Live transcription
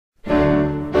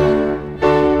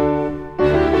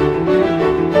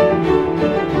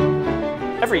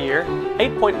Every year,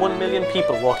 8.1 million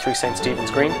people walk through St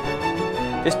Stephen's Green.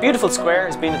 This beautiful square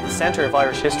has been at the centre of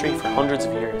Irish history for hundreds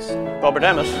of years. Robert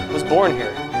Emmet was born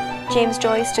here. James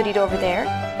Joy studied over there.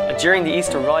 And during the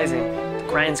Easter Rising, the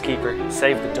groundskeeper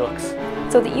saved the ducks.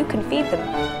 So that you can feed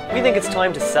them. We think it's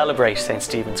time to celebrate St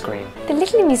Stephen's Green. The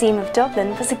Little Museum of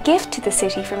Dublin was a gift to the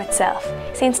city from itself.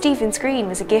 St Stephen's Green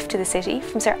was a gift to the city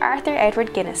from Sir Arthur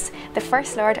Edward Guinness, the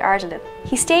first Lord Ardilan.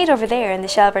 He stayed over there in the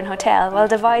Shelbourne Hotel while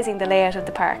devising the layout of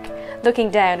the park, looking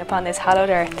down upon this hallowed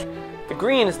earth. The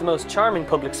Green is the most charming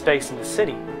public space in the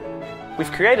city.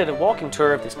 We've created a walking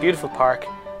tour of this beautiful park,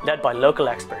 led by local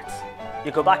experts.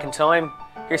 You go back in time,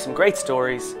 hear some great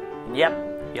stories, and yep,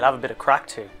 you'll have a bit of crack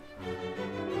too.